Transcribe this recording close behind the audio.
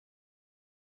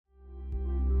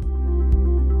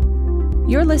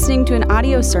You're listening to an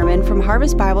audio sermon from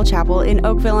Harvest Bible Chapel in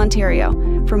Oakville, Ontario.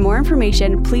 For more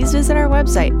information, please visit our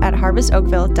website at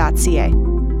harvestoakville.ca.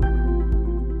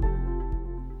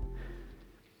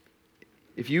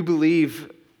 If you believe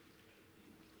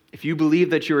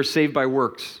that you are saved by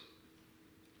works,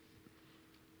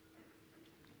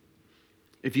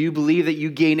 if you believe that you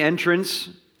gain entrance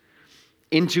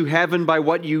into heaven by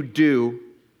what you do,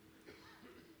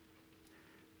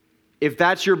 if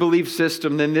that's your belief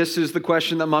system, then this is the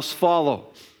question that must follow.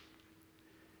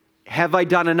 Have I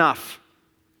done enough?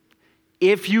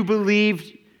 If you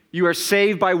believe you are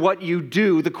saved by what you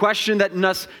do, the question that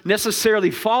must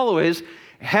necessarily follow is,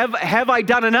 have I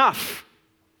done enough?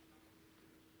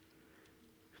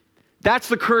 That's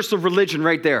the curse of religion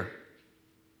right there.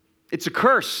 It's a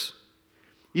curse.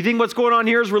 You think what's going on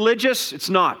here is religious?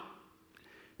 It's not.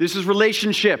 This is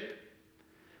relationship.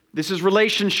 This is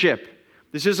relationship.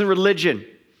 This isn't religion.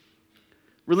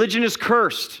 Religion is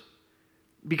cursed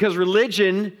because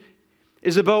religion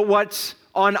is about what's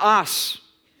on us.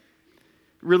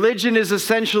 Religion is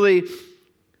essentially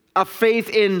a faith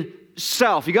in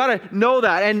self. You got to know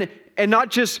that. And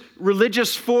not just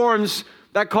religious forms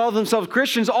that call themselves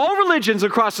Christians, all religions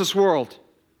across this world.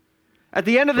 At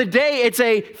the end of the day, it's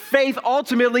a faith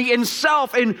ultimately in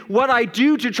self, in what I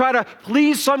do to try to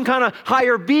please some kind of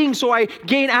higher being so I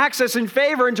gain access and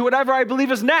favor into whatever I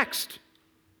believe is next.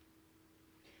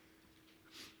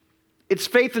 It's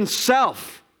faith in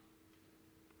self.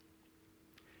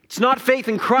 It's not faith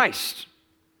in Christ.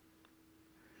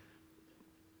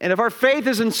 And if our faith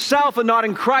is in self and not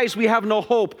in Christ, we have no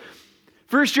hope.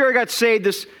 First year I got saved,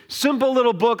 this simple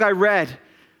little book I read.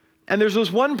 And there's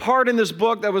this one part in this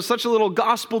book that was such a little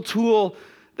gospel tool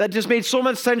that just made so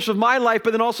much sense of my life,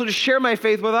 but then also to share my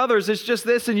faith with others. It's just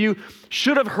this, and you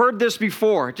should have heard this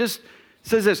before. It just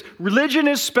says this: religion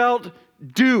is spelled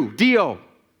do, D-O.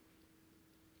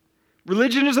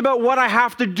 Religion is about what I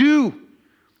have to do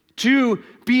to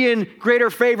be in greater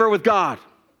favor with God,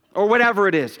 or whatever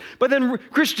it is. But then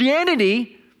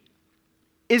Christianity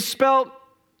is spelled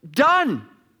done.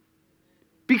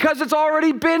 Because it's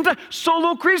already been done.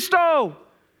 Solo Christo.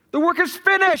 The work is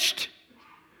finished.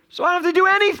 So I don't have to do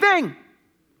anything.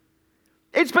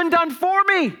 It's been done for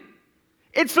me.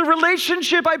 It's the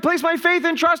relationship. I place my faith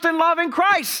and trust and love in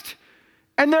Christ.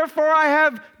 And therefore I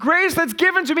have grace that's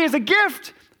given to me as a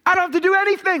gift. I don't have to do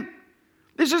anything.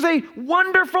 This is a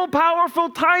wonderful, powerful,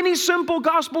 tiny, simple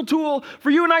gospel tool for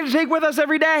you and I to take with us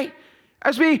every day.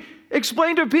 As we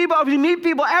explain to people, as we meet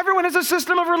people, everyone has a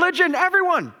system of religion.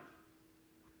 Everyone.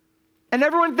 And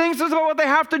everyone thinks it's about what they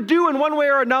have to do in one way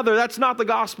or another. That's not the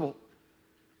gospel.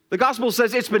 The gospel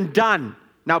says it's been done.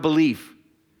 Now believe.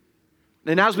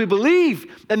 And as we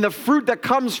believe, then the fruit that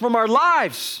comes from our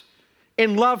lives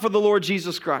in love for the Lord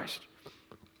Jesus Christ.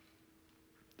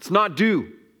 It's not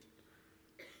do.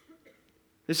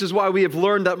 This is why we have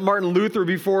learned that Martin Luther,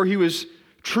 before he was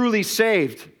truly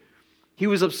saved, he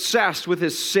was obsessed with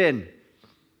his sin.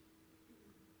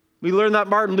 We learned that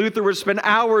Martin Luther would spend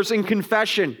hours in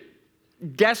confession,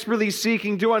 desperately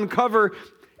seeking to uncover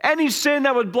any sin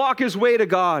that would block his way to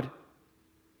God.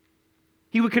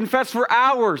 He would confess for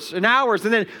hours and hours,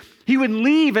 and then he would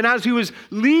leave, and as he was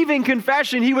leaving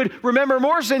confession, he would remember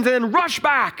more sins and then rush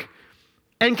back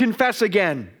and confess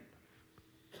again.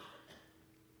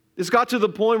 This got to the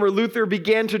point where Luther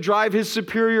began to drive his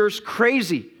superiors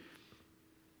crazy.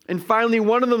 And finally,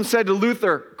 one of them said to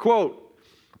Luther, quote,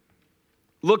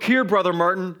 "Look here, Brother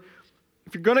Martin,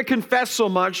 if you're going to confess so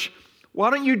much, why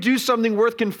don't you do something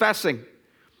worth confessing?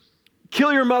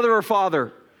 Kill your mother or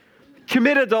father.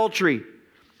 Commit adultery.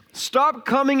 Stop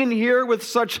coming in here with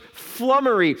such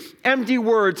flummery, empty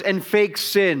words, and fake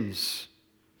sins."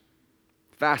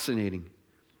 Fascinating.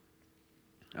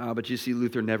 But you see,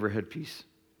 Luther never had peace.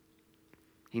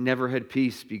 He never had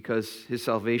peace because his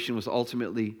salvation was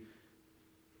ultimately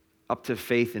up to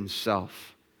faith in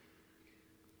self.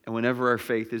 And whenever our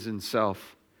faith is in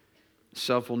self,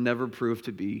 self will never prove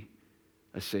to be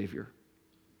a savior.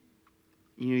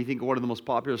 You think of one of the most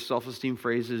popular self-esteem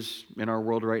phrases in our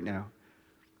world right now.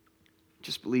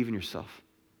 Just believe in yourself.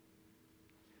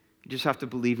 You just have to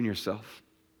believe in yourself.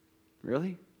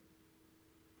 Really?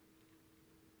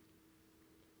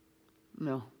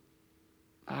 No.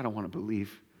 I don't want to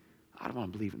believe. I don't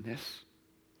want to believe in this.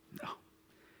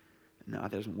 No,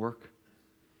 it doesn't work.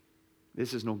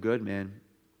 This is no good, man.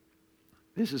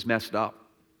 This is messed up.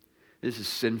 This is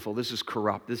sinful. This is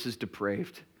corrupt. This is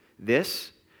depraved.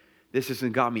 This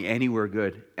hasn't got me anywhere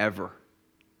good, ever.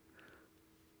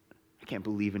 I can't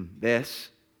believe in this.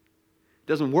 It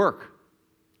doesn't work.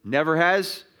 Never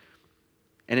has,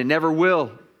 and it never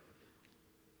will.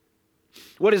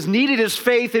 What is needed is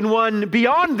faith in one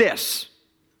beyond this,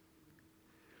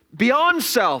 beyond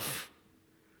self.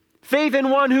 Faith in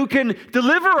one who can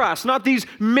deliver us, not these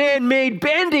man-made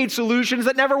Band-Aid solutions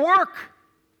that never work.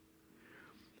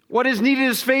 What is needed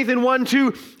is faith in one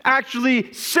to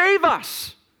actually save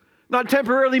us, not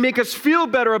temporarily make us feel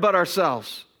better about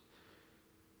ourselves.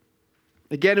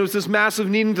 Again, it was this massive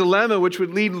need and dilemma which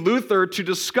would lead Luther to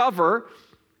discover,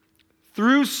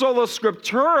 through sola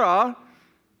scriptura,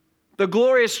 the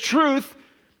glorious truth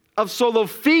of sola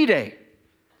fide.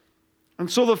 And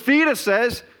sola fide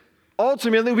says,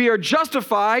 ultimately, we are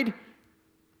justified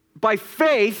by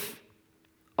faith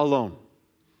alone.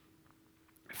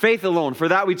 Faith alone. For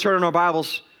that, we turn in our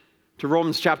Bibles to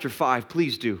Romans chapter 5.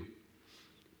 Please do.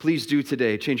 Please do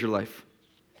today. Change your life.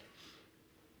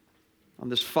 On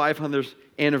this 500th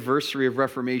anniversary of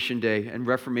Reformation Day and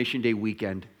Reformation Day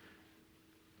weekend,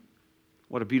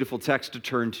 what a beautiful text to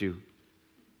turn to.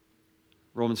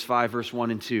 Romans 5, verse 1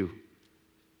 and 2.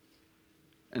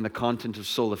 And the content of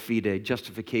sola fide,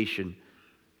 justification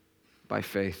by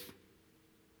faith.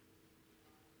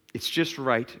 It's just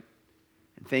right.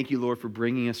 And thank you, Lord, for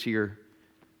bringing us here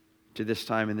to this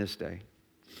time and this day.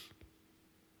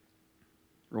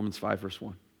 Romans 5, verse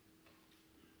 1.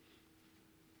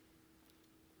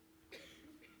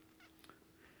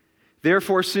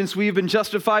 Therefore, since we have been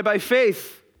justified by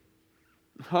faith,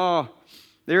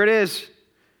 there it is.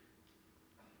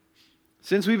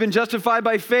 Since we've been justified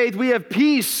by faith, we have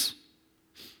peace.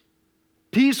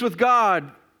 Peace with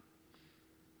God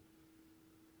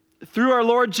through our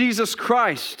Lord Jesus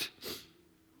Christ.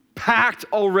 Packed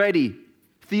already.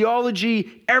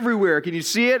 Theology everywhere. Can you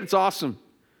see it? It's awesome.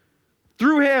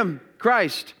 Through Him,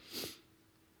 Christ,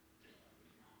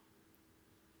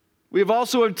 we have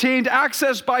also obtained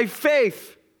access by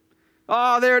faith.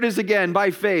 There it is again,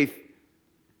 by faith.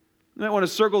 You might want to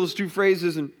circle those two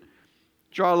phrases and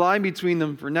draw a line between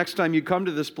them for next time you come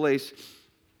to this place.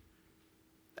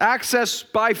 Access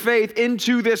by faith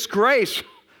into this grace.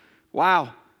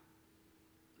 Wow.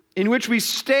 In which we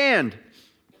stand.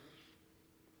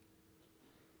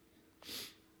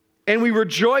 And we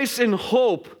rejoice in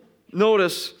hope,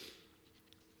 notice,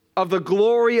 of the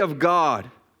glory of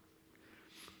God.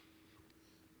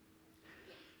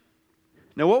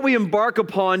 Now, what we embark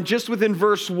upon just within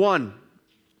verse 1,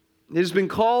 it has been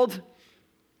called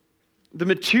the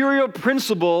material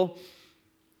principle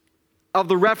of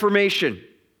the Reformation.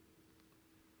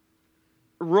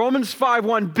 Romans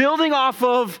 5:1, building off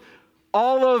of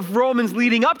all of Romans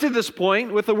leading up to this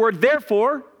point with the word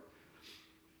therefore,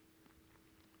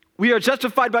 we are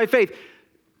justified by faith.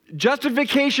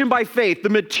 Justification by faith, the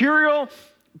material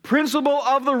principle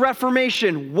of the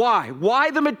Reformation. Why?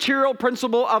 Why the material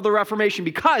principle of the Reformation?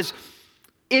 Because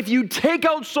if you take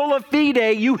out sola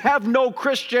fide, you have no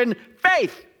Christian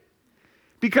faith.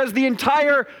 Because the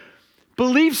entire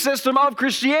belief system of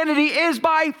Christianity is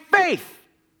by faith.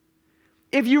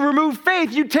 If you remove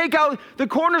faith, you take out the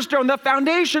cornerstone, the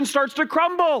foundation starts to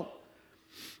crumble.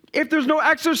 If there's no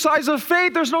exercise of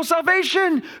faith, there's no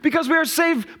salvation, because we are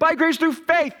saved by grace through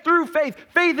faith. Through faith.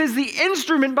 Faith is the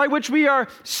instrument by which we are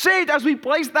saved as we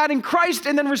place that in Christ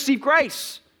and then receive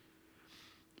grace.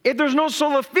 If there's no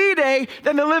sola fide,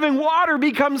 then the living water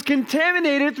becomes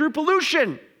contaminated through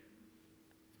pollution.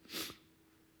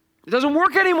 It doesn't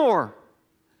work anymore.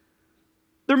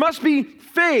 There must be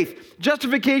faith,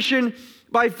 justification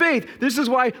by faith. This is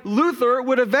why Luther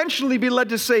would eventually be led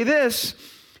to say this: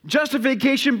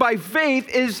 justification by faith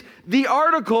is the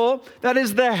article that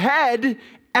is the head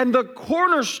and the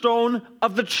cornerstone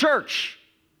of the church.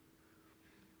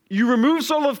 You remove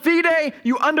sola fide,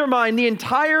 you undermine the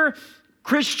entire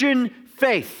Christian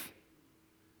faith.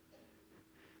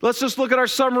 Let's just look at our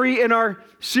summary in our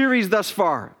series thus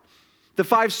far. The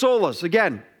 5 solas,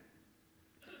 again.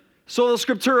 Sola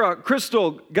Scriptura,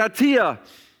 Christo, Gratia,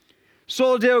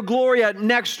 Sola Deo Gloria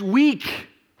next week.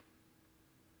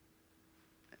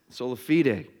 Sola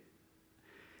fide.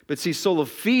 But see, sola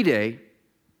fide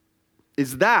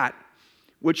is that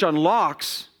which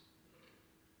unlocks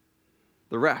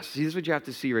the rest. See, this is what you have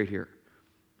to see right here.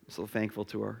 I'm so thankful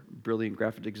to our brilliant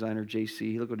graphic designer,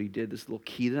 JC. Look what he did, this little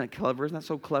key. Isn't that clever? Isn't that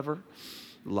so clever?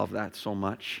 Love that so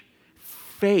much.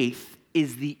 Faith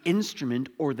is the instrument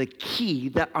or the key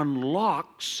that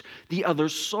unlocks the other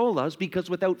solas, because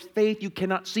without faith you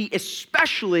cannot see,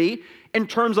 especially in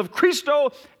terms of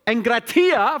Christo and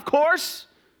Gratia, of course,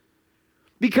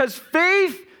 because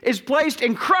faith is placed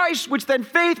in Christ, which then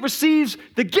faith receives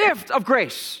the gift of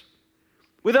grace.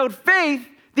 Without faith,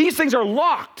 these things are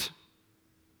locked.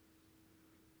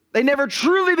 They never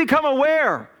truly become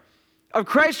aware of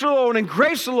Christ alone and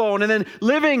grace alone, and then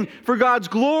living for God's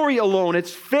glory alone.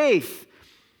 It's faith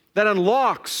that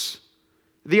unlocks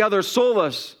the other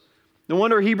solas. No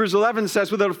wonder Hebrews 11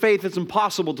 says, without faith, it's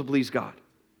impossible to please God.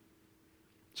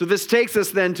 So this takes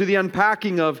us then to the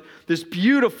unpacking of this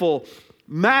beautiful,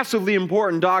 massively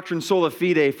important doctrine, sola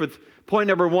fide. For point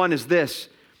number one is this.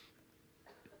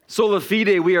 Sola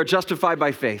fide, we are justified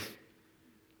by faith.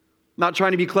 Not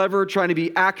trying to be clever, trying to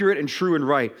be accurate and true and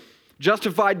right.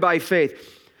 Justified by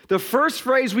faith. The first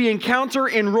phrase we encounter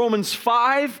in Romans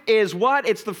 5 is what?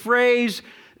 It's the phrase,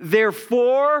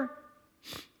 therefore,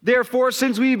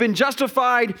 since we've been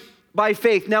justified by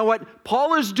faith. Now, what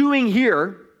Paul is doing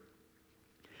here,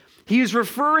 he is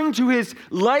referring to his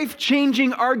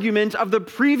life-changing argument of the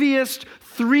previous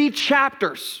 3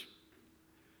 chapters.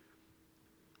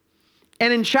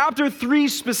 And in chapter 3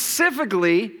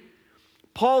 specifically,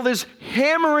 Paul is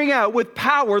hammering out with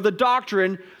power the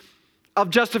doctrine of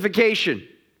justification.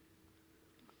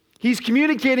 He's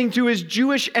communicating to his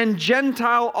Jewish and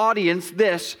Gentile audience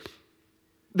this: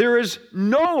 there is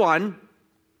no one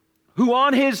who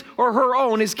on his or her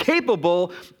own is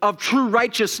capable of true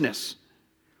righteousness.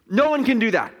 No one can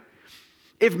do that.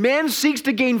 If man seeks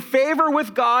to gain favor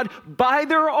with God by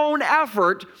their own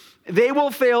effort, they will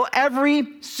fail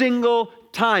every single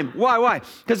time. Why?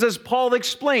 Because as Paul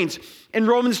explains in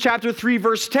Romans chapter 3,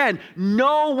 verse 10,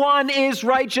 no one is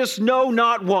righteous, no,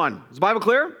 not one. Is the Bible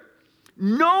clear?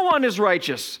 No one is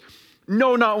righteous,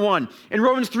 no, not one. In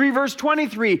Romans 3, verse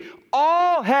 23,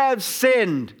 all have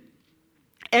sinned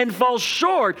and fall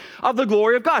short of the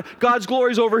glory of God. God's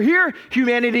glory is over here.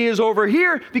 Humanity is over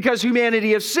here. Because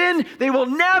humanity has sinned, they will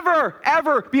never,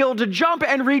 ever be able to jump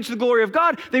and reach the glory of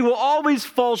God. They will always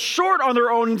fall short on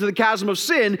their own into the chasm of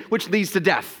sin, which leads to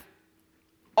death.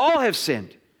 All have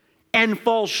sinned and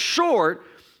fall short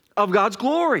of God's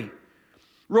glory.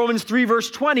 Romans 3,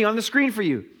 verse 20 on the screen for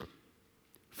you.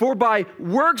 For by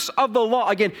works of the law,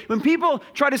 again, when people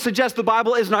try to suggest the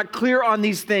Bible is not clear on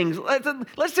these things,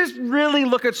 let's just really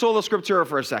look at sola scriptura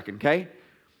for a second, okay?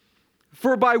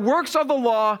 For by works of the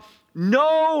law,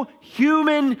 no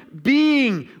human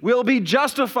being will be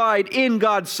justified in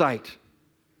God's sight.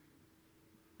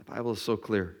 The Bible is so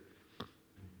clear.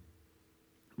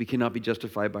 We cannot be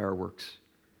justified by our works.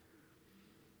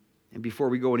 And before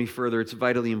we go any further, it's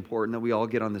vitally important that we all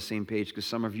get on the same page, because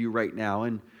some of you right now,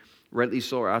 and rightly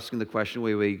so, are asking the question,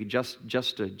 wait,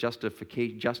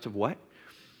 justification, just of what?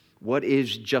 What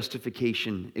is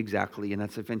justification exactly? And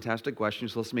that's a fantastic question,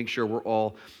 so let's make sure we're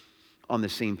all on the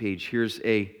same page. Here's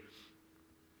a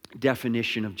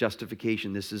definition of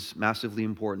justification. This is massively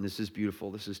important. This is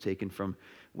beautiful. This is taken from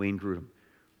Wayne Grudem.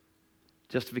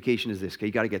 Justification is this, okay?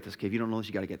 You got to get this, okay? If you don't know this,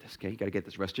 you got to get this, okay? You got to get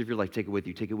this. Rest of your life, take it with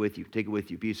you, take it with you, take it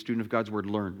with you. Be a student of God's Word,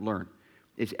 learn.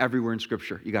 It's everywhere in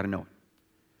Scripture. You got to know it.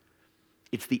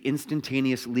 It's the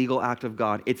instantaneous legal act of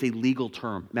God. It's a legal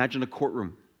term. Imagine a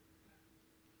courtroom.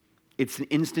 It's an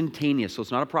instantaneous, so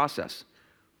it's not a process.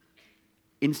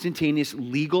 Instantaneous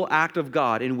legal act of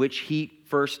God in which He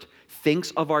first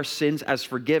thinks of our sins as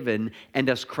forgiven and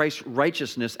as Christ's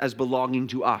righteousness as belonging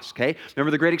to us, okay?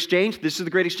 Remember the great exchange? This is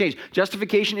the great exchange.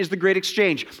 Justification is the great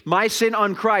exchange. My sin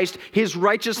on Christ, His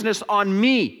righteousness on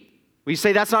me. We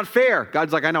say that's not fair.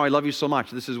 God's like, I know, I love you so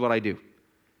much. This is what I do.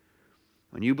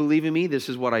 When you believe in me, this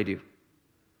is what I do.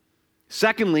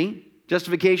 Secondly,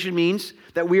 justification means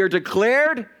that we are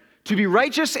declared to be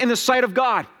righteous in the sight of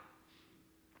God.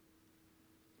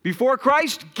 Before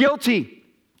Christ, guilty,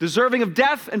 deserving of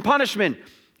death and punishment.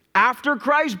 After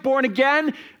Christ, born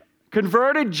again,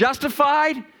 converted,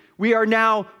 justified, we are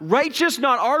now righteous,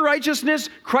 not our righteousness,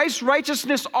 Christ's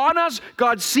righteousness on us.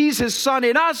 God sees His Son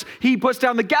in us. He puts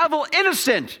down the gavel,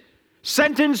 innocent,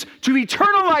 sentenced to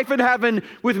eternal life in heaven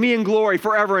with me in glory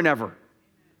forever and ever.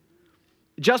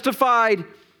 Justified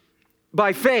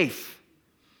by faith.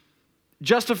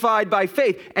 Justified by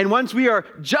faith. And once we are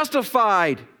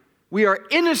justified, we are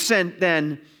innocent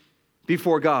then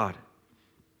before God.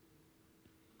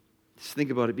 Just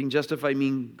think about it. Being justified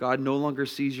means God no longer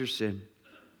sees your sin.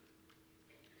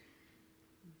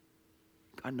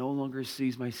 God no longer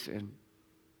sees my sin.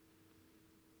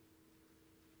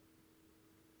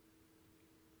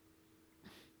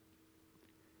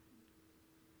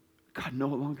 God no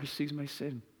longer sees my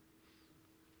sin.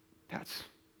 That's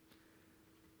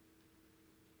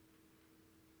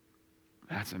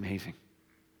amazing.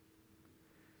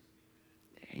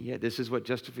 And yet this is what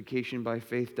justification by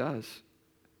faith does.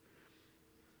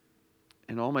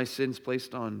 And all my sins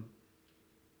placed on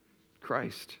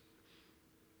Christ.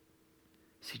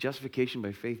 See, justification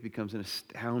by faith becomes an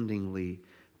astoundingly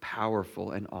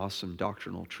powerful and awesome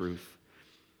doctrinal truth.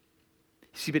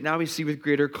 See, but now we see with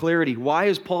greater clarity. Why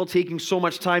is Paul taking so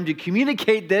much time to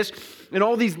communicate this in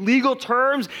all these legal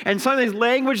terms and some of this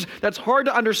language that's hard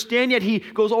to understand, yet he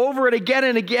goes over it again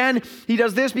and again? He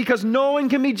does this because no one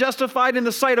can be justified in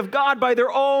the sight of God by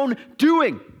their own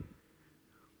doing.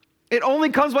 It only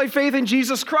comes by faith in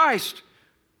Jesus Christ.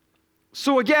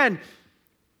 So again,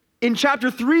 in chapter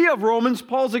 3 of Romans,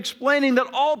 Paul's explaining that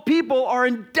all people are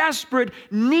in desperate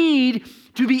need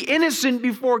to be innocent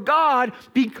before God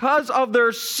because of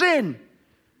their sin.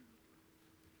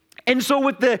 And so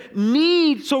with the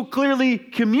need so clearly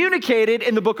communicated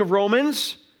in the book of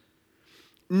Romans,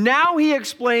 now he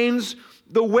explains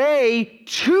the way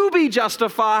to be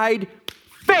justified,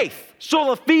 faith,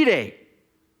 sola fide.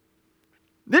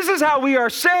 This is how we are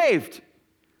saved,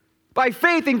 by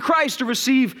faith in Christ to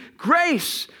receive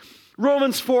grace.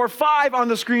 Romans 4:5 on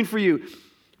the screen for you.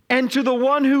 And to the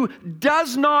one who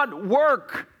does not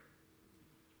work.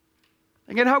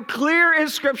 Again, how clear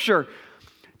is Scripture?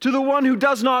 To the one who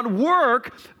does not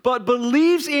work, but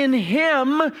believes in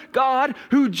him, God,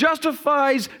 who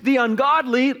justifies the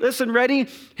ungodly. Listen, ready?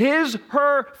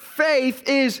 Her faith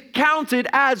is counted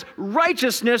as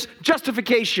righteousness,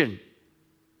 justification.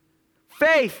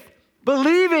 Faith,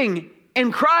 believing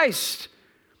in Christ.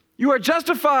 You are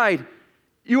justified.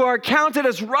 You are counted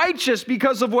as righteous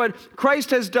because of what Christ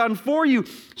has done for you.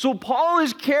 So Paul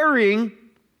is carrying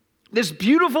this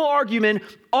beautiful argument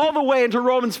all the way into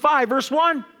Romans 5, verse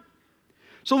 1.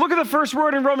 So look at the first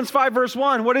word in Romans 5, verse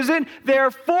 1. What is it?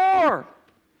 Therefore.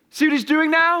 See what he's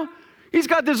doing now? He's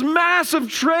got this massive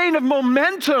train of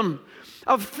momentum,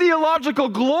 of theological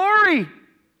glory.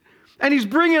 And he's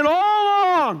bringing it all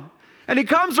along. And he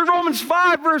comes to Romans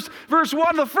 5, verse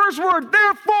 1, the first word,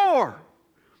 therefore.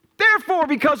 Therefore,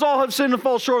 because all have sinned and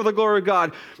fall short of the glory of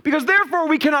God. Because therefore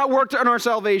we cannot work to earn our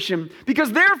salvation.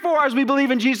 Because therefore, as we believe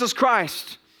in Jesus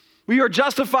Christ, we are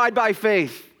justified by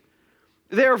faith.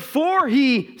 Therefore,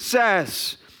 he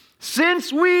says,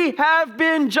 since we have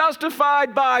been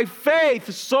justified by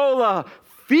faith, sola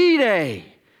fide.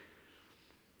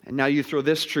 And now you throw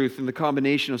this truth in the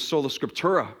combination of sola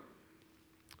scriptura.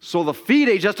 Sola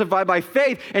fide, justified by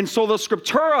faith, and sola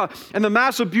scriptura, and the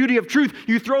massive beauty of truth.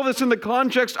 You throw this in the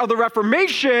context of the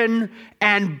Reformation,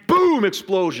 and boom,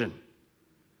 explosion.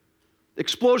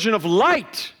 Explosion of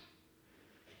light.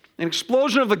 An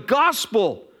explosion of the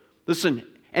gospel. Listen,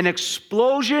 an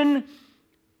explosion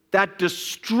that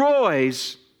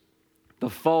destroys the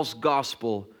false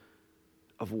gospel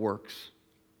of works.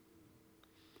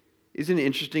 Isn't it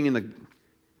interesting in the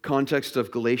context of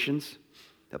Galatians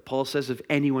that Paul says, if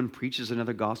anyone preaches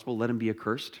another gospel, let him be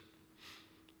accursed?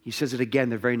 He says it again,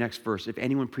 the very next verse. If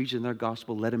anyone preaches another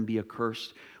gospel, let him be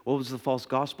accursed. What was the false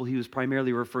gospel he was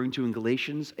primarily referring to in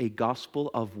Galatians? A gospel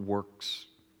of works.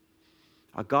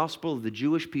 A gospel of the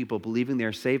Jewish people believing they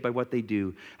are saved by what they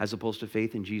do, as opposed to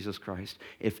faith in Jesus Christ.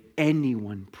 If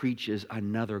anyone preaches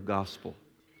another gospel,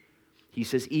 he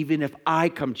says, even if I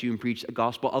come to you and preach a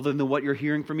gospel other than what you're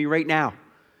hearing from me right now,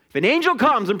 if an angel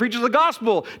comes and preaches a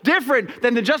gospel different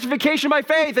than the justification by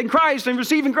faith in Christ and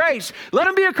receiving grace, let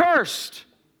him be accursed.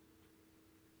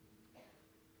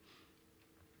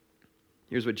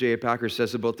 Here's what J.I. Packer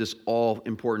says about this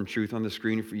all-important truth on the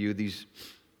screen for you. These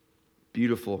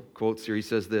beautiful quotes here. He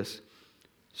says this.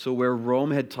 So where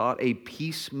Rome had taught a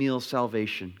piecemeal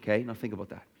salvation, okay? Now think about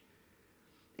that.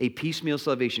 A piecemeal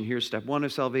salvation. Here's step 1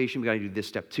 of salvation. We got to do this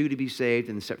step 2 to be saved.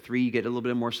 And then step 3, you get a little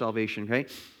bit more salvation, okay?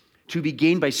 To be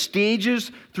gained by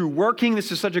stages through working,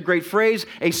 this is such a great phrase,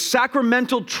 a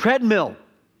sacramental treadmill.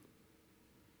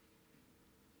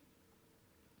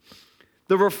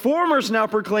 The Reformers now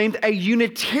proclaimed a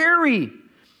unitary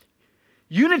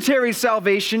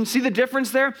salvation. See the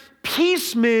difference there?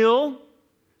 Piecemeal,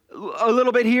 a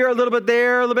little bit here, a little bit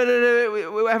there, a little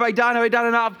bit, have I done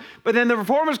enough? But then the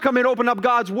Reformers come in, open up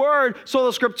God's Word,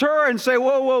 sola scriptura, and say,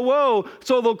 whoa,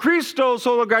 solo Christo,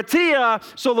 solo gratia,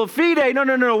 solo fide,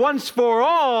 no, once for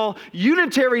all,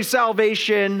 unitary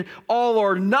salvation, all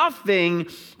or nothing,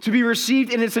 to be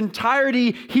received in its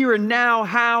entirety here and now.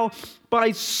 How?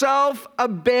 By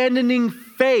self-abandoning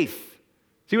faith.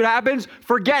 See what happens?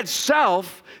 Forget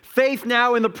self. Faith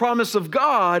now in the promise of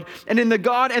God and in the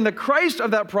God and the Christ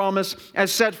of that promise as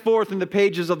set forth in the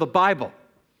pages of the Bible.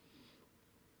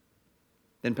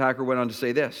 Then Packer went on to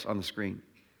say this on the screen.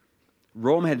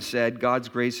 Rome had said God's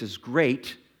grace is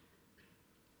great,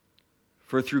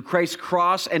 for through Christ's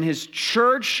cross and his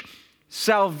church,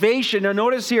 salvation. Now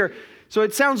notice here, so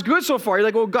it sounds good so far. You're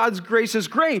like, well, God's grace is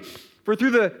great. For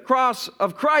through the cross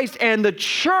of Christ and the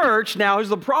church, now here's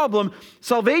the problem,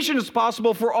 salvation is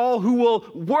possible for all who will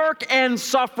work and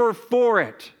suffer for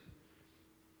it.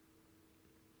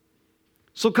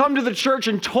 So come to the church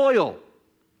and toil.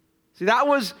 See, that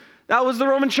was the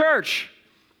Roman church.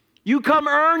 You come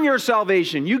earn your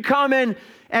salvation. You come and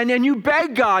you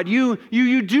beg God. You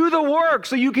do the work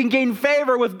so you can gain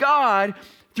favor with God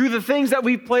through the things that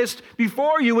we've placed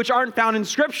before you, which aren't found in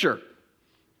Scripture.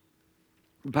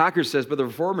 Packer says, but the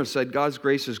Reformer said God's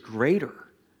grace is greater.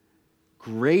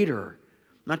 Greater.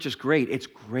 Not just great, it's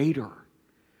greater.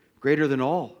 Greater than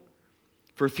all.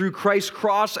 For through Christ's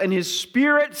cross and his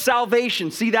Spirit salvation,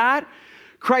 see that?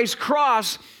 Christ's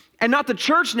cross, and not the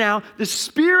church now, the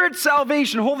Spirit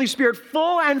salvation, Holy Spirit,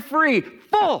 full and free.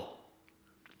 Full.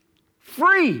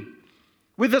 Free.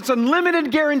 With its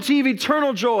unlimited guarantee of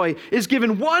eternal joy, is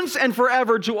given once and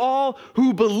forever to all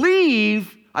who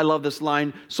believe. I love this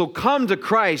line. So come to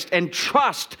Christ and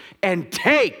trust and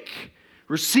take.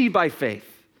 Receive by faith.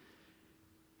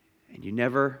 And you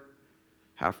never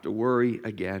have to worry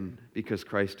again because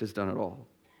Christ has done it all.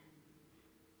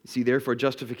 See, therefore,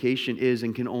 justification is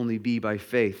and can only be by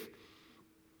faith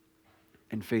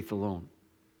and faith alone.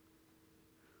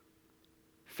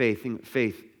 Faith,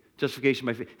 justification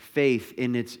by faith. Faith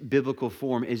in its biblical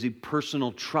form is a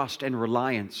personal trust and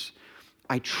reliance.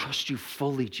 I trust you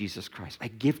fully, Jesus Christ. I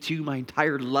give to you my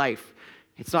entire life.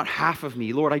 It's not half of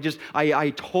me. Lord, I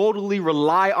totally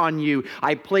rely on you.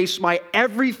 I place my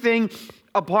everything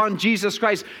upon Jesus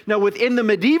Christ. Now, within the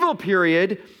medieval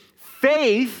period,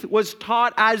 faith was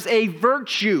taught as a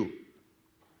virtue.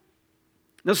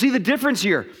 Now, see the difference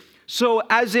here. So,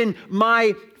 as in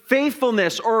my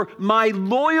faithfulness or my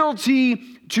loyalty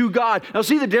to God. Now,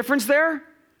 see the difference there?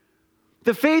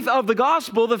 The faith of the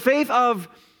gospel, the faith of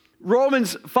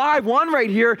Romans 5:1 right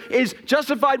here is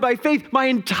justified by faith. My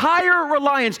entire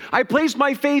reliance, I place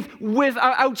my faith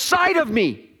outside of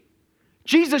me.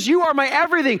 Jesus, you are my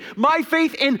everything. My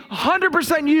faith in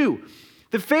 100% you.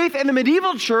 The faith in the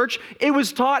medieval church, it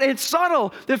was taught, and it's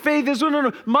subtle. The faith is,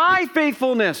 no, my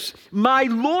faithfulness, my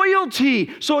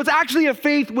loyalty. So it's actually a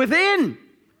faith within.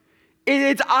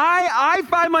 I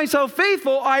find myself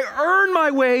faithful. I earn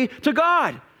my way to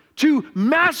God. Two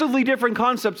massively different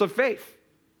concepts of faith.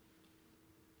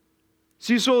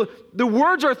 See, so the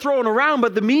words are thrown around,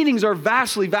 but the meanings are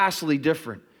vastly, vastly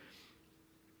different.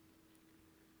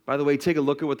 By the way, take a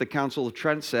look at what the Council of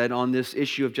Trent said on this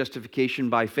issue of justification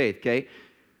by faith, okay?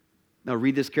 Now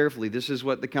read this carefully. This is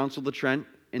what the Council of Trent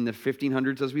in the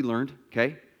 1500s, as we learned,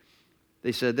 okay?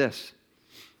 They said this.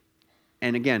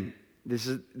 And again, this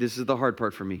is the hard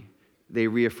part for me. They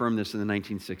reaffirmed this in the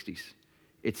 1960s.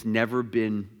 It's never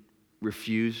been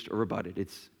refused or rebutted.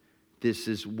 This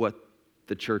is what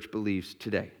the church believes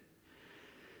today.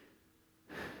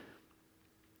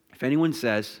 If anyone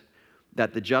says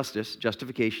that the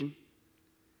justification,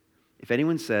 if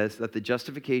anyone says that the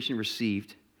justification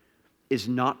received is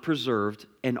not preserved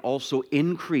and also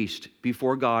increased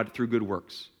before God through good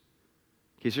works.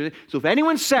 Okay, so if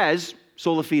anyone says,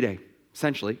 sola fide,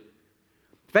 essentially,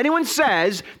 if anyone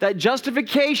says that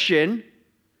justification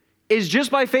is just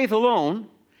by faith alone,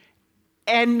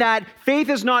 and that faith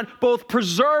is not both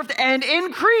preserved and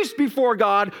increased before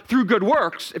God through good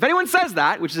works. If anyone says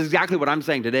that, which is exactly what I'm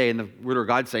saying today and the Word of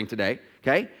God's saying today,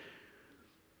 okay?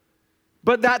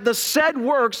 But that the said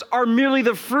works are merely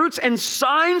the fruits and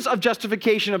signs of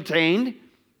justification obtained.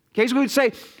 Okay, so we would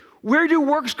say, where do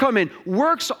works come in?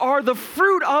 Works are the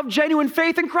fruit of genuine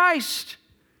faith in Christ.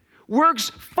 Works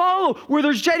follow. Where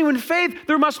there's genuine faith,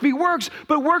 there must be works.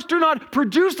 But works do not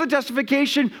produce the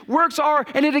justification. Works are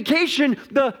an indication,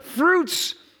 the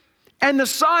fruits and the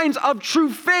signs of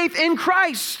true faith in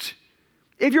Christ.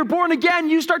 If you're born again,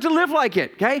 you start to live like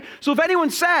it, okay? So if anyone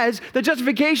says that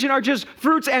justification are just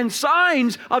fruits and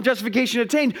signs of justification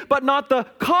attained, but not the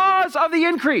cause of the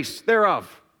increase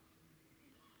thereof.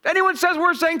 If anyone says what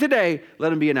we're saying today,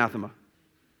 let him be anathema.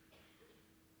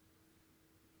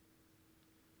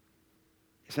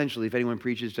 Essentially, if anyone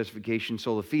preaches justification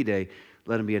sola fide,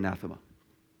 let him be anathema.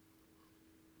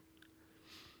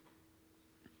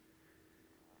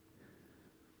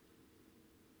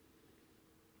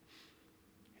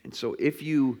 And so if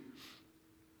you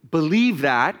believe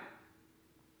that,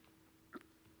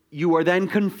 you are then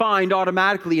confined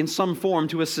automatically in some form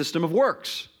to a system of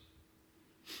works.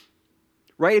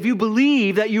 Right? If you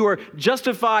believe that you are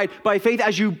justified by faith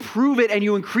as you prove it and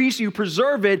you increase, you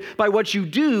preserve it by what you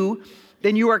do,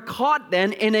 then you are caught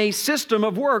then in a system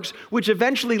of works, which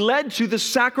eventually led to the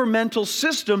sacramental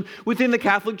system within the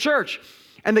Catholic Church.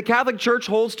 And the Catholic Church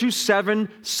holds to 7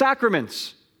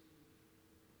 sacraments: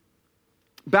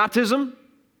 baptism,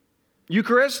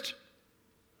 Eucharist,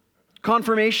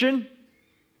 confirmation,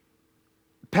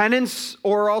 penance,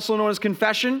 or also known as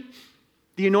confession,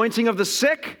 the anointing of the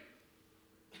sick,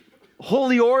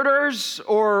 holy orders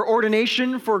or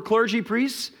ordination for clergy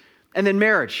priests, and then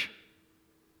marriage.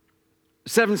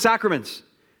 7 sacraments.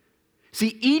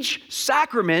 See, each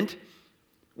sacrament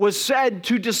was said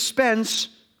to dispense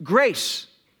grace.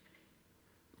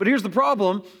 But here's the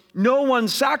problem. No one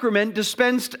sacrament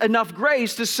dispensed enough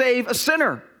grace to save a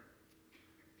sinner.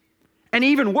 And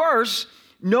even worse,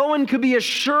 no one could be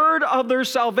assured of their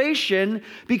salvation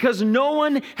because no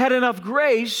one had enough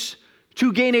grace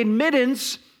to gain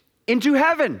admittance into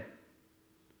heaven.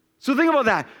 So think about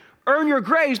that. Earn your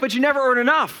grace, but you never earn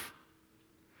enough.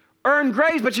 Earn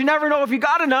grace, but you never know if you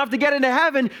got enough to get into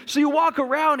heaven. So you walk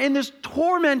around in this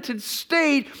tormented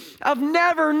state of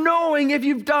never knowing if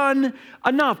you've done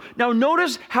enough. Now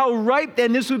notice how ripe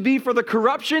then this would be for the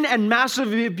corruption and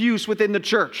massive abuse within the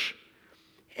church.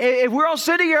 If we're all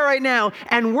sitting here right now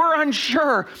and we're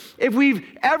unsure if we've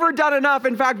ever done enough,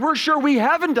 in fact, we're sure we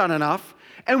haven't done enough,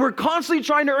 and we're constantly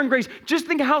trying to earn grace, just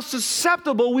think how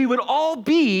susceptible we would all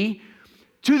be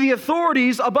to the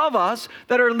authorities above us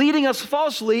that are leading us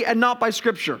falsely and not by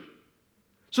Scripture.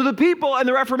 So the people in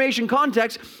the Reformation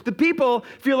context, the people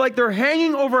feel like they're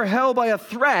hanging over hell by a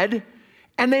thread,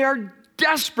 and they are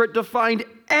desperate to find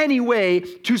any way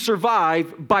to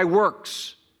survive by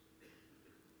works.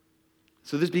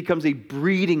 So this becomes a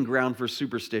breeding ground for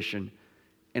superstition,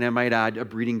 and I might add, a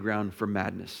breeding ground for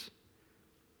madness.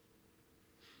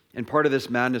 And part of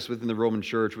this madness within the Roman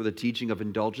Church were the teaching of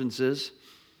indulgences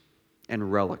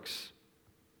and relics.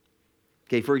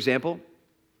 Okay, for example,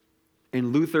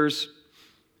 in Luther's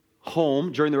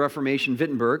home during the Reformation,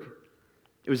 Wittenberg,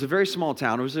 it was a very small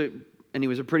town. It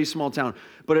was a pretty small town,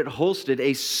 but it hosted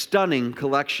a stunning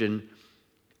collection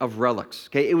of relics.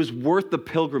 Okay, it was worth the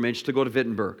pilgrimage to go to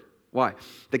Wittenberg. Why?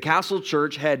 The castle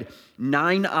church had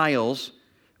 9 aisles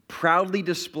proudly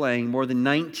displaying more than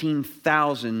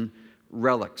 19,000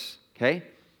 relics. Okay,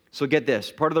 so get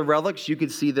this. Part of the relics, you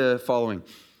could see the following.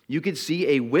 You could see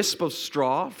a wisp of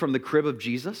straw from the crib of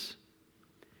Jesus.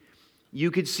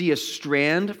 You could see a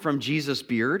strand from Jesus'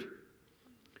 beard.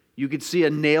 You could see a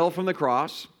nail from the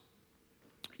cross.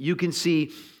 You can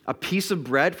see a piece of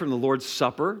bread from the Lord's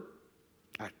Supper.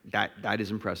 That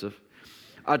is impressive.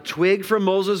 A twig from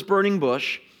Moses' burning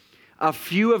bush. A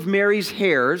few of Mary's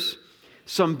hairs.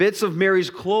 Some bits of Mary's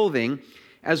clothing.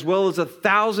 As well as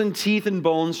 1,000 teeth and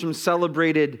bones from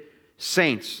celebrated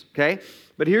saints. Okay?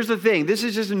 But here's the thing. This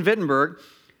is just in Wittenberg.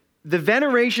 The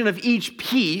veneration of each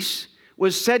piece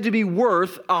was said to be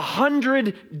worth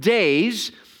 100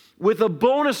 days with a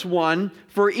bonus one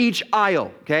for each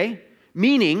aisle, okay?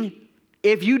 Meaning,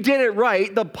 if you did it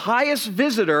right, the pious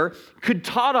visitor could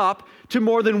tot up to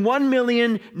more than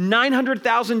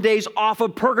 1,900,000 days off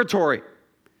of purgatory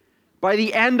by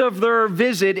the end of their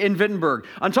visit in Wittenberg.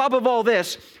 On top of all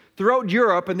this, throughout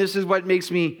Europe, and this is what makes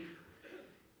me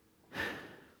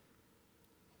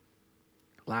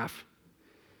laugh.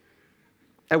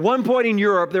 At one point in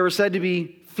Europe, there were said to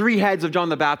be 3 heads of John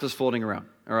the Baptist floating around,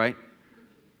 all right?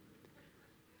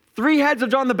 3 heads of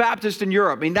John the Baptist in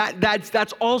Europe. I mean,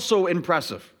 that's also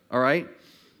impressive, all right?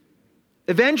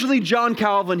 Eventually, John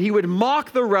Calvin, he would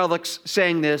mock the relics,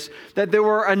 saying this, that there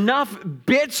were enough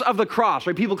bits of the cross,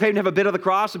 right? People claim to have a bit of the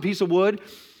cross, a piece of wood,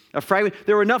 a fragment.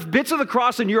 There were enough bits of the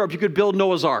cross in Europe, you could build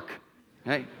Noah's Ark,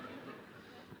 okay?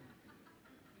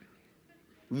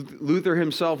 Luther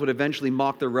himself would eventually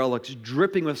mock the relics,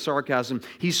 dripping with sarcasm.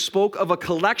 He spoke of a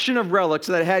collection of relics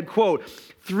that had, quote,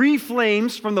 3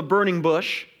 flames from the burning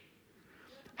bush,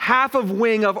 half of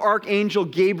wing of Archangel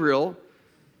Gabriel,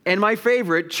 and my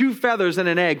favorite, 2 feathers and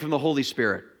an egg from the Holy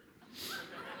Spirit.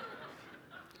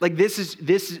 Like this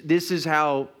is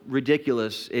how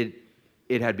ridiculous it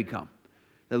had become.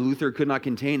 That Luther could not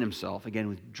contain himself, again,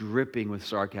 with dripping with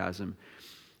sarcasm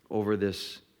over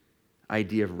this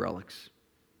idea of relics.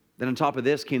 Then on top of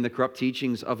this came the corrupt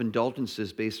teachings of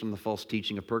indulgences based on the false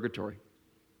teaching of purgatory.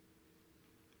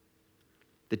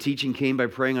 The teaching came by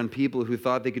preying on people who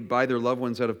thought they could buy their loved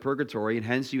ones out of purgatory, and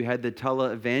hence you had the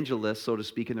televangelists, so to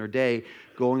speak, in their day,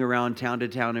 going around town to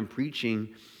town and preaching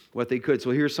what they could. So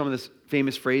here's some of the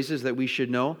famous phrases that we should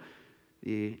know.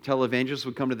 The televangelist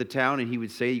would come to the town and he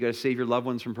would say, you got to save your loved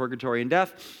ones from purgatory and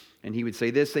death. And he would say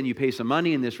this, then you pay some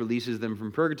money and this releases them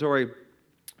from purgatory.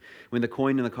 When the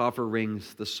coin in the coffer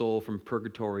rings, the soul from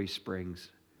purgatory springs.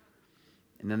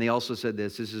 And then they also said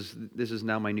this is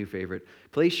now my new favorite.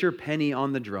 Place your penny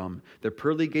on the drum, the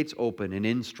pearly gates open, and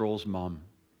in strolls Mom.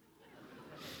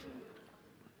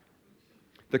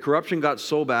 The corruption got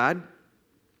so bad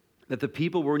that the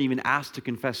people weren't even asked to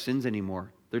confess sins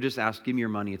anymore. They're just asked, give me your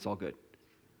money, it's all good.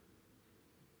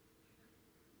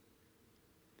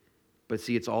 But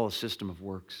see, it's all a system of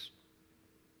works.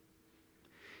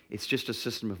 It's just a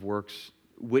system of works.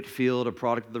 Whitefield, a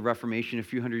product of the Reformation, a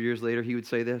few hundred years later, he would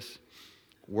say this,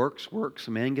 works,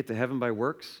 a man get to heaven by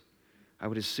works? I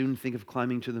would as soon think of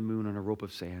climbing to the moon on a rope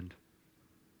of sand.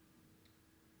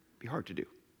 It'd be hard to do.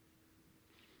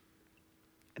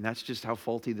 And that's just how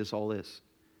faulty this all is.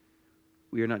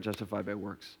 We are not justified by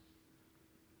works.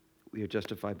 We are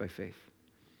justified by faith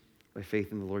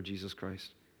in the Lord Jesus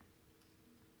Christ.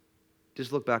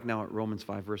 Just look back now at Romans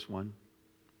 5, verse 1.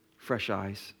 Fresh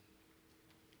eyes.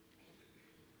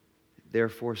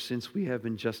 Therefore, since we have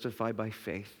been justified by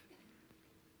faith,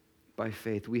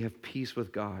 we have peace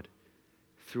with God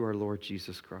through our Lord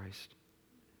Jesus Christ.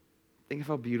 Think of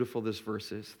how beautiful this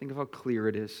verse is. Think of how clear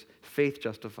it is. Faith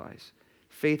justifies.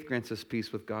 Faith grants us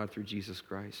peace with God through Jesus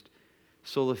Christ.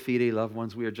 Sola fide, loved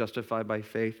ones, we are justified by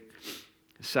faith.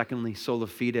 Secondly, sola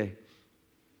fide.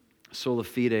 Sola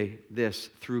fide, this,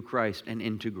 through Christ and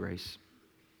into grace.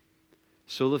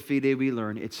 Sola fide, we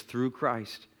learn, it's through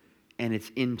Christ and it's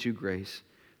into grace.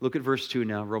 Look at verse 2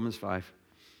 now, Romans 5.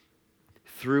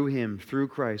 Through him, through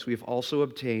Christ, we have also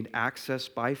obtained access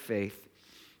by faith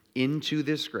into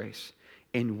this grace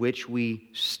in which we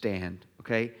stand.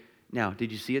 Okay? Now,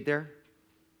 did you see it there?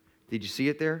 Did you see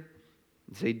it there?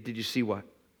 Say, did you see what?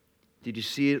 Did you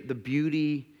see the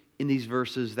beauty in these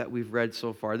verses that we've read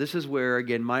so far? This is where,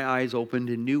 again, my eyes opened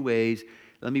in new ways.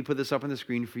 Let me put this up on the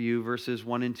screen for you, verses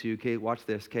 1 and 2. Okay, watch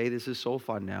this. Okay, this is so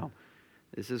fun now.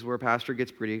 This is where Pastor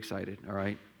gets pretty excited, all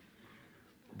right?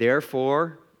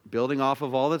 Therefore, building off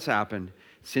of all that's happened,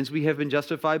 since we have been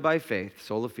justified by faith,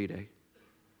 sola fide,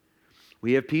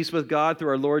 we have peace with God through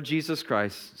our Lord Jesus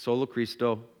Christ, sola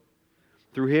Christo.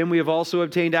 Through him we have also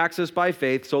obtained access by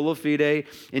faith, sola fide,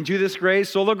 into this grace,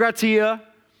 sola gratia,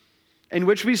 in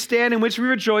which we stand, in which we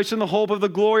rejoice in the hope of the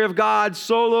glory of God,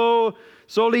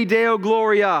 soli Deo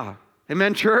gloria.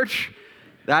 Amen, church?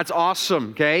 That's awesome,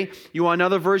 okay? You want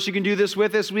another verse you can do this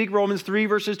with this week? Romans 3,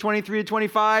 verses 23 to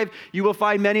 25. You will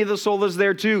find many of the solas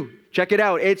there too. Check it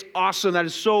out. It's awesome. That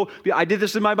is so... I did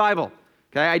this in my Bible,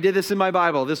 okay? I did this in my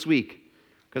Bible this week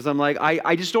because I'm like,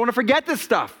 I just don't want to forget this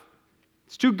stuff.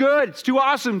 It's too good. It's too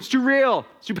awesome. It's too real.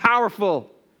 It's too powerful.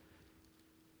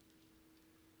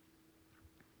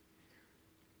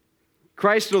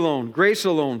 Christ alone, grace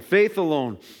alone, faith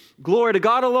alone, glory to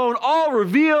God alone, all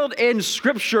revealed in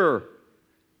Scripture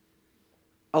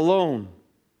alone.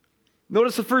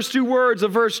 Notice the first two words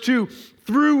of verse 2.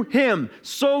 Through him,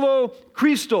 solo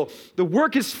Christo. The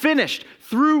work is finished.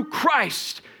 Through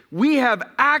Christ, we have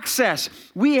access.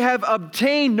 We have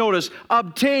obtained, notice,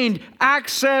 obtained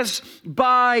access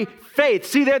by faith.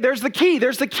 See, there's the key.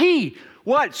 There's the key.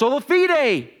 What? Sola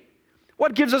fide.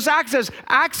 What gives us access?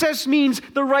 Access means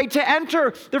the right to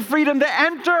enter, the freedom to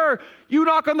enter. You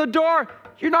knock on the door,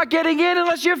 you're not getting in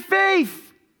unless you have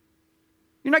faith.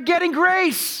 You're not getting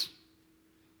grace.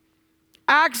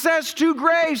 Access to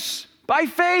grace by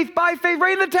faith,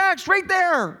 right in the text, right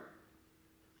there.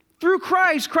 Through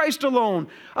Christ, Christ alone,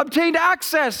 obtained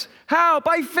access. How?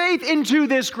 By faith into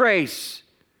this grace.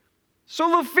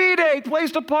 Sola fide,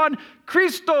 placed upon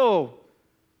Christo,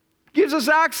 gives us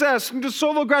access into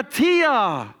sola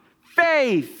gratia,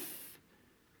 faith.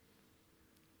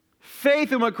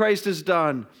 Faith in what Christ has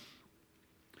done.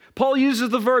 Paul uses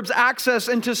the verbs access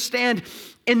and to stand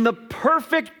in the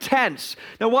perfect tense.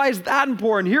 Now, why is that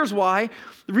important? Here's why.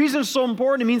 The reason it's so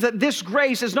important, it means that this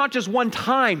grace is not just one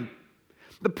time.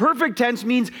 The perfect tense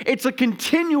means it's a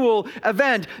continual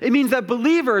event. It means that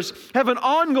believers have an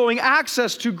ongoing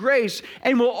access to grace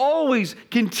and will always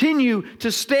continue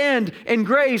to stand in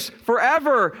grace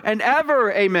forever and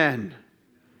ever. Amen.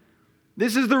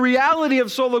 This is the reality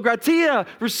of sola gratia,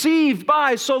 received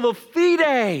by sola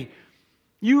fide.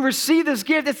 You receive this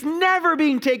gift. It's never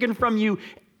being taken from you,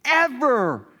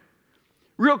 ever.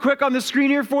 Real quick on the screen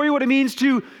here for you, what it means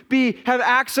to have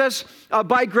access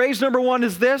by grace. Number one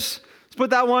is this. Let's put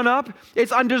that one up.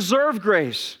 It's undeserved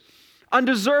grace.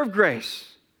 Undeserved grace.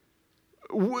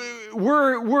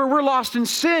 We're lost in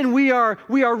sin. We are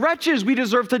wretches. We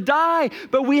deserve to die.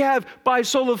 But we have, by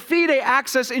sola fide,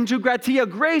 access into gratia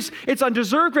grace. It's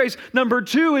undeserved grace. Number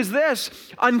two is this.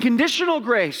 Unconditional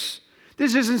grace.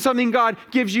 This isn't something God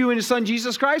gives you in His Son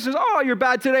Jesus Christ. Says, oh, you're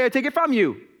bad today, I take it from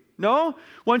you. No.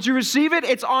 Once you receive it,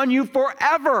 it's on you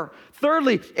forever.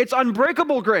 Thirdly, it's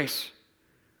unbreakable grace.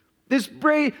 This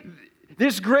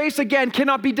grace, again,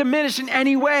 cannot be diminished in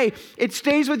any way. It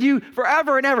stays with you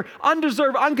forever and ever.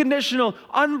 Undeserved, unconditional,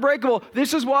 unbreakable.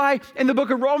 This is why in the book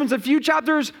of Romans, a few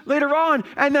chapters later on,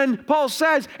 and then Paul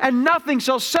says, and nothing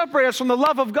shall separate us from the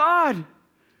love of God.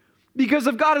 Because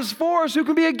if God is for us, who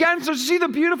can be against us? See the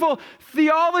beautiful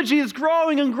theology is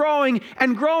growing and growing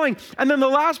and growing. And then the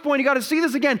last point, you got to see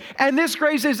this again. And this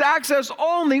grace is accessed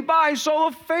only by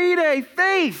sola fide,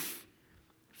 faith.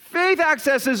 Faith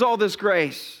accesses all this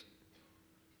grace.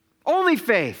 Only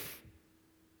faith.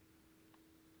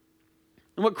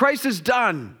 and what Christ has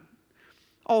done,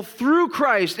 all through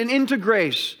Christ and into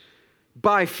grace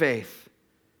by faith.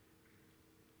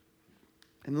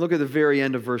 And look at the very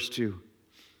end of verse 2.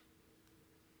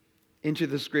 Into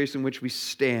this grace in which we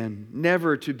stand,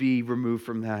 never to be removed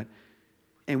from that.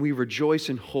 And we rejoice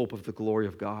in hope of the glory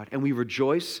of God. And we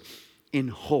rejoice in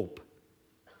hope.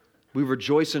 We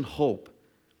rejoice in hope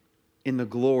in the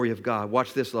glory of God.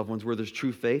 Watch this, loved ones. Where there's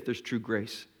true faith, there's true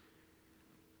grace.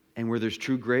 And where there's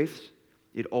true grace,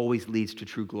 it always leads to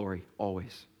true glory.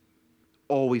 Always.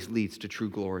 Always leads to true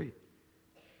glory.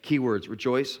 Keywords: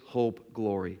 rejoice, hope,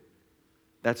 glory.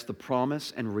 That's the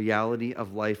promise and reality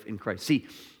of life in Christ. See,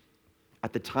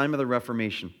 at the time of the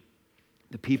Reformation,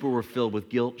 the people were filled with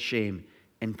guilt, shame,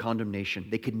 and condemnation.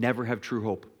 They could never have true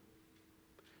hope.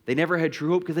 They never had true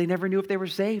hope because they never knew if they were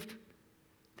saved.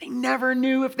 They never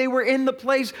knew if they were in the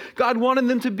place God wanted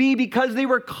them to be because they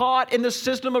were caught in the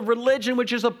system of religion,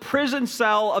 which is a prison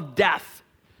cell of death.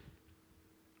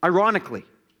 Ironically,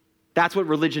 that's what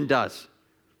religion does.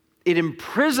 It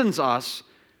imprisons us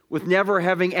with never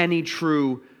having any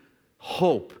true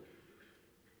hope.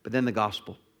 But then the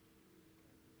gospel.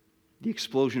 The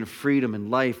explosion of freedom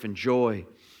and life and joy.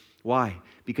 Why?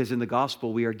 Because in the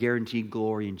gospel we are guaranteed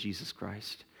glory in Jesus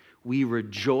Christ. We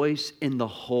rejoice in the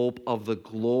hope of the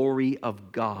glory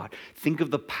of God. Think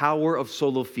of the power of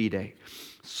sola fide.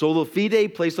 Sola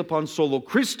fide placed upon solo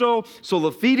Christo.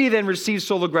 Sola fide then receives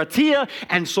sola gratia.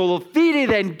 And sola fide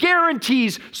then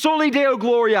guarantees soli Deo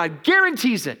Gloria.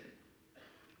 Guarantees it.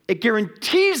 It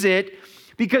guarantees it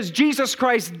because Jesus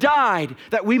Christ died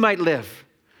that we might live.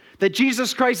 That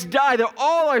Jesus Christ died, that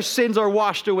all our sins are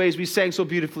washed away, as we sang so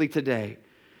beautifully today.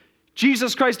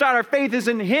 Jesus Christ died, our faith is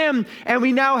in Him, and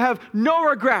we now have no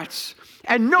regrets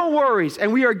and no worries,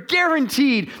 and we are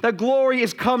guaranteed that glory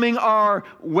is coming our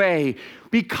way.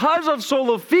 Because of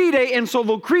sola fide and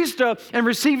solo Christo and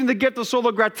receiving the gift of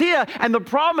sola gratia and the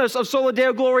promise of sola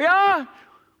Deo Gloria,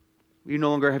 we no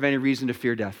longer have any reason to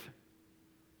fear death.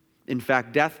 In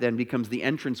fact, death then becomes the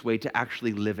entranceway to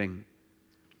actually living.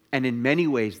 And in many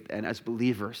ways, then, as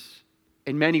believers,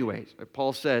 in many ways,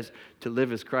 Paul says, to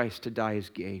live is Christ, to die is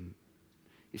gain.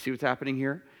 You see what's happening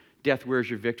here? Death, where's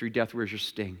your victory? Death, where's your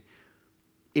sting?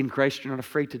 In Christ, you're not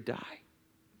afraid to die.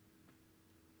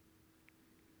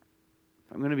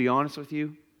 I'm going to be honest with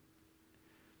you.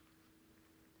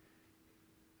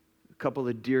 A couple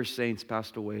of dear saints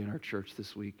passed away in our church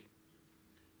this week.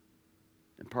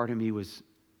 And part of me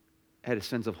had a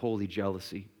sense of holy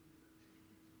jealousy.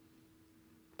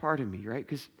 Part of me, right?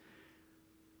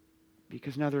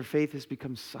 Because now their faith has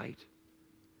become sight.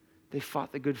 They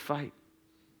fought the good fight.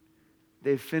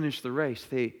 They've finished the race.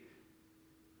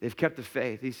 They've kept the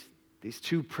faith. These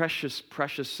two precious,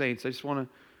 precious saints, I just want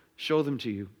to show them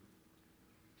to you.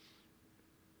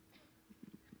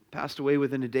 Passed away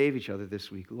within a day of each other this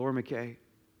week. Laura McKay.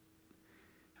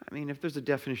 I mean, if there's a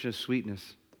definition of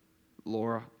sweetness,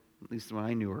 Laura, at least when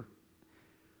I knew her.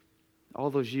 All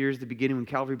those years, the beginning when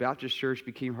Calvary Baptist Church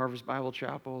became Harvest Bible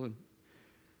Chapel, and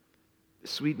the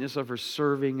sweetness of her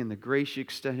serving and the grace she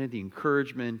extended, the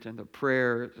encouragement and the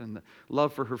prayers and the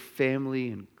love for her family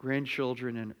and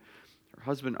grandchildren and her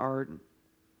husband Art.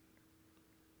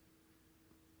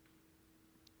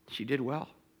 She did well.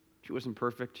 She wasn't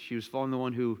perfect. She was following the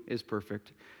one who is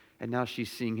perfect. And now she's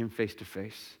seeing Him face to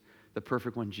face, the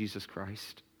perfect one, Jesus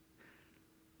Christ.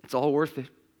 It's all worth it.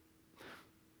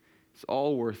 It's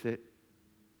all worth it.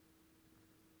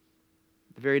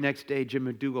 The very next day, Jim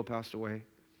McDougall passed away.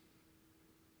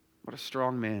 What a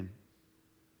strong man.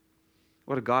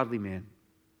 What a godly man.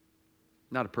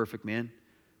 Not a perfect man,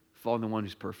 following the one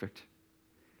who's perfect.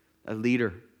 A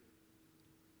leader,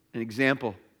 an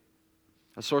example,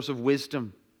 a source of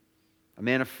wisdom, a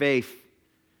man of faith,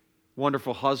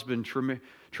 wonderful husband,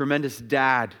 tremendous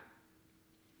dad.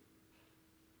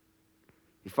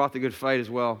 He fought the good fight as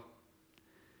well.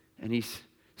 And he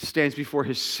stands before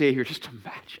his Savior. Just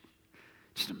imagine.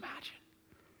 Just imagine.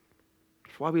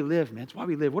 It's why we live, man. It's why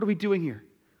we live. What are we doing here?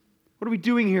 What are we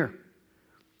doing here?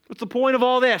 What's the point of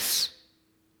all this?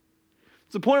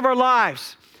 What's the point of our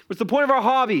lives? What's the point of our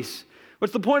hobbies?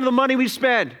 What's the point of the money we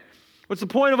spend? What's the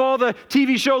point of all the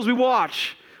TV shows we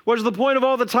watch? What is the point of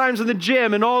all the times in the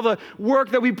gym and all the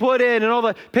work that we put in and all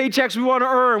the paychecks we want to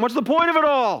earn? What's the point of it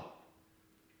all?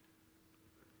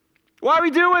 Why are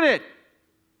we doing it?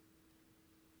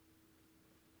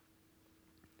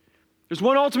 There's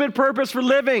one ultimate purpose for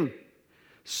living.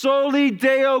 Soli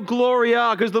Deo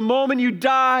Gloria. Because the moment you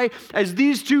die, as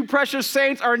these two precious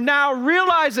saints are now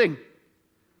realizing,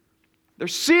 they're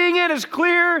seeing it as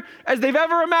clear as they've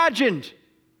ever imagined.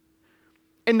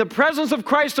 In the presence of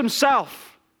Christ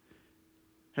Himself.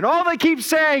 And all they keep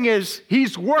saying is,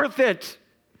 He's worth it.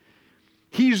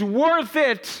 He's worth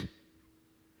it.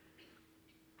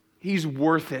 He's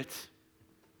worth it.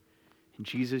 And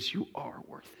Jesus, you are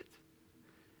worth it.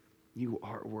 You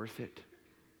are worth it.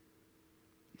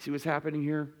 You see what's happening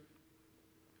here?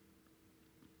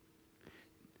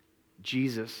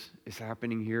 Jesus is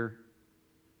happening here.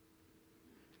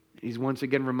 He's once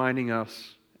again reminding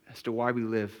us as to why we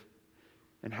live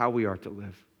and how we are to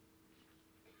live.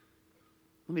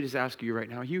 Let me just ask you right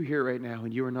now, are you here right now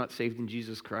and you are not saved in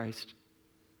Jesus Christ?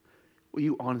 Will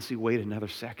you honestly wait another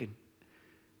second?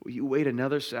 Will you wait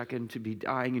another second to be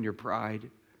dying in your pride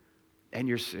and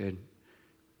your sin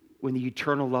when the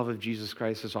eternal love of Jesus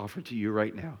Christ is offered to you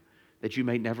right now, that you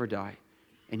might never die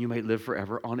and you might live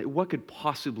forever on it? What could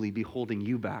possibly be holding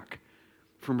you back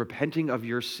from repenting of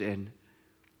your sin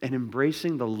and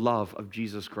embracing the love of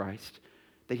Jesus Christ,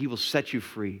 that he will set you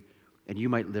free and you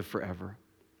might live forever?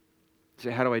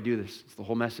 Say, how do I do this? It's the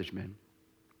whole message, man.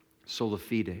 Sola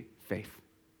fide, faith.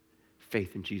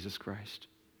 Faith in Jesus Christ.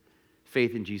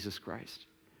 Faith in Jesus Christ.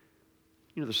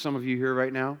 You know, there's some of you here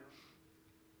right now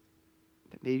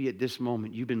that maybe at this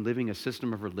moment you've been living a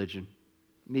system of religion,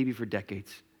 maybe for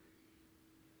decades.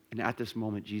 And at this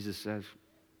moment, Jesus says,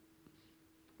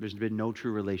 there's been no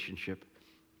true relationship.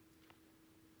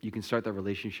 You can start that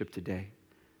relationship today.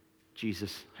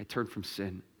 Jesus, I turn from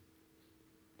sin.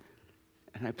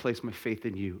 And I place my faith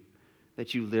in you,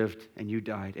 that you lived and you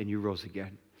died and you rose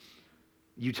again.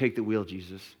 You take the wheel,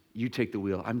 Jesus. You take the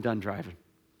wheel. I'm done driving.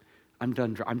 I'm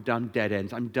done dead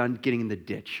ends. I'm done getting in the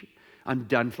ditch. I'm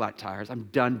done flat tires. I'm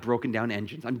done broken down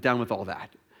engines. I'm done with all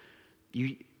that.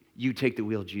 You take the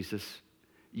wheel, Jesus.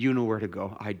 You know where to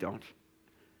go. I don't.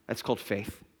 That's called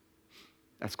faith.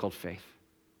 That's called faith.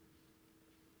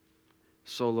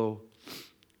 Sola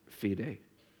fide.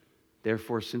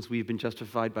 Therefore, since we've been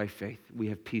justified by faith, we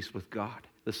have peace with God.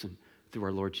 Listen, through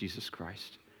our Lord Jesus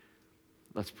Christ.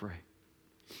 Let's pray.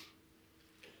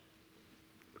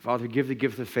 Father, give the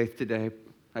gift of faith today.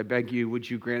 I beg you, would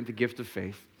you grant the gift of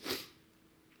faith?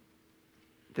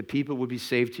 That people would be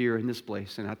saved here in this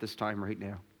place and at this time right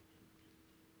now.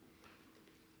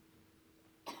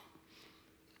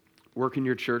 Work in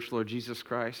your church, Lord Jesus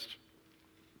Christ.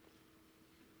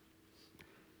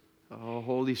 Oh,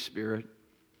 Holy Spirit,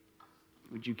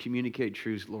 would you communicate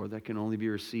truths, Lord, that can only be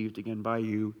received again by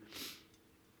you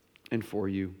and for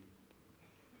you.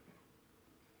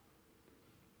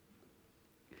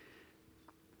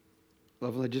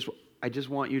 Beloved, I just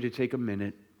want you to take a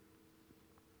minute.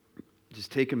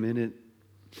 Just take a minute.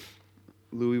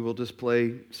 Louis will just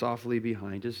play softly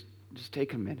behind. Just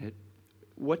take a minute.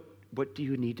 What do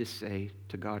you need to say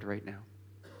to God right now?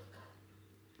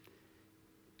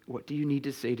 What do you need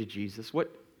to say to Jesus?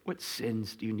 What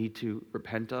sins do you need to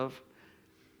repent of?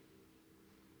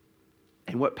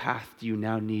 And what path do you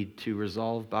now need to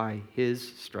resolve by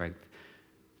his strength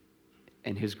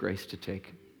and his grace to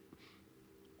take?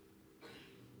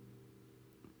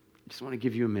 I just want to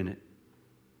give you a minute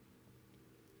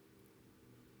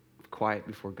of quiet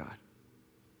before God.